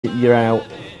You're out.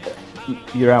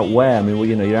 You're out where? I mean, well,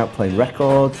 you know, you're out playing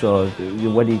records, or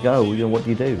where do you go? You know, what do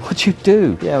you do? What do you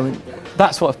do? Yeah, I mean,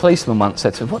 that's what a policeman once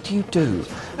said to me. What do you do?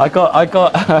 I got.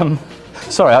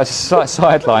 Sorry, I just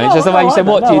sidelined. It's just the way you said,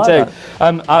 "What do you do?"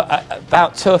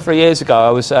 About 2 or 3 years ago,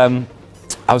 I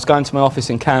was going to my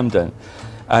office in Camden,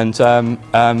 and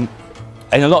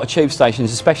in a lot of tube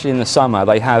stations, especially in the summer,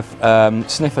 they have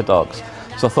sniffer dogs.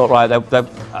 So I thought, right,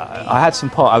 I had some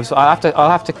pot. I'll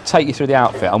have to take you through the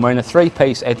outfit. I'm wearing a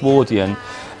 3-piece Edwardian,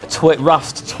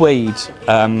 roughed tweed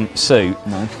suit,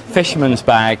 nice. Fisherman's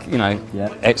bag, you know, yeah.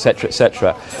 etc.,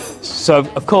 etc. So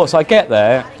of course I get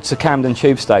there to Camden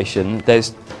Tube Station.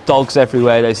 There's dogs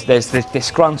everywhere. There's this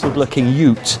disgruntled-looking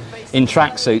ute in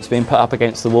tracksuits being put up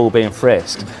against the wall, being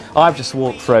frisked. I've just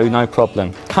walked through, no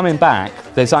problem. Coming back,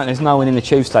 there's no one in the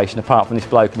tube station apart from this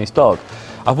bloke and his dog.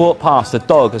 I've walked past, the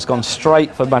dog has gone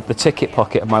straight for the ticket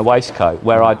pocket of my waistcoat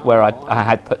where I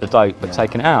had put the dope but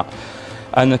taken it out.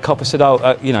 And the copper said,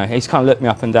 oh, you know, he's kind of looked me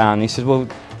up and down. And he said, well,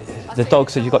 the dog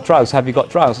said, you've got drugs, have you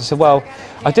got drugs? I said, well,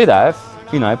 I did have,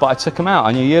 you know, but I took them out,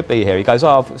 I knew you'd be here. He goes,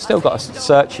 oh, I've still got to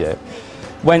search you.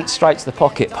 Went straight to the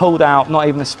pocket, pulled out not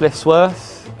even a spliff's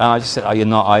worth. And I just said, oh, you're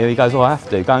not, are you? He goes, oh, I have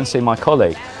to, go and see my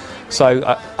colleague. So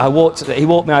he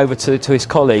walked me over to his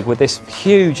colleague with this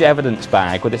huge evidence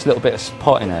bag with this little bit of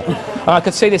pot in it. And I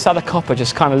could see this other copper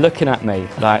just kind of looking at me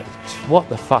like, what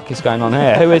the fuck is going on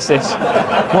here? Who is this?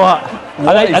 What?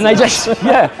 And they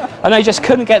just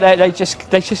couldn't get their they just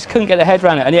couldn't get their head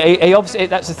around it. And he obviously,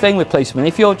 that's the thing with policemen.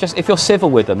 If you're civil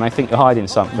with them, they think you're hiding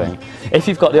something. If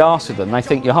you've got the arse with them, they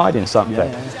think you're hiding something.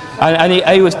 And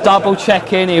he was double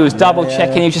checking. He was double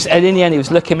checking. He was just, and in the end, he was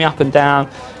looking me up and down.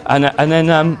 And then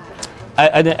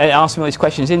asked me all these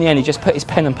questions. In the end, he just put his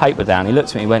pen and paper down. He looked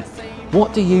at me and went,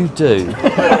 what do you do? So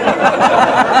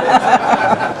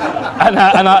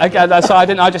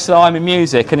I just said, oh, I'm in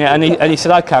music. And he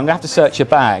said, okay, I'm going to have to search your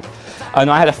bag.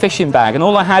 And I had a fishing bag, and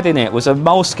all I had in it was a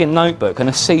moleskin notebook and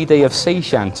a CD of sea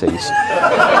shanties.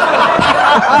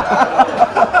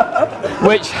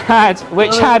 which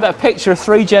had a picture of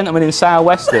 3 gentlemen in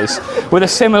sou'westers with a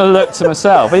similar look to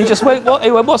myself. And he just went, what? He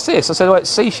went, what's this? I said, oh, it's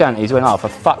sea shanties. He went, oh, for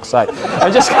fuck's sake.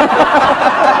 And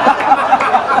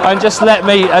just let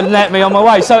me on my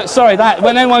way. So sorry, that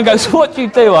when anyone goes, what do you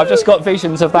do? I've just got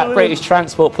visions of that British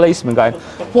transport policeman going,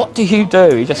 what do you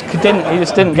do? He just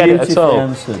didn't get it at all.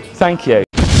 Answered. Thank you.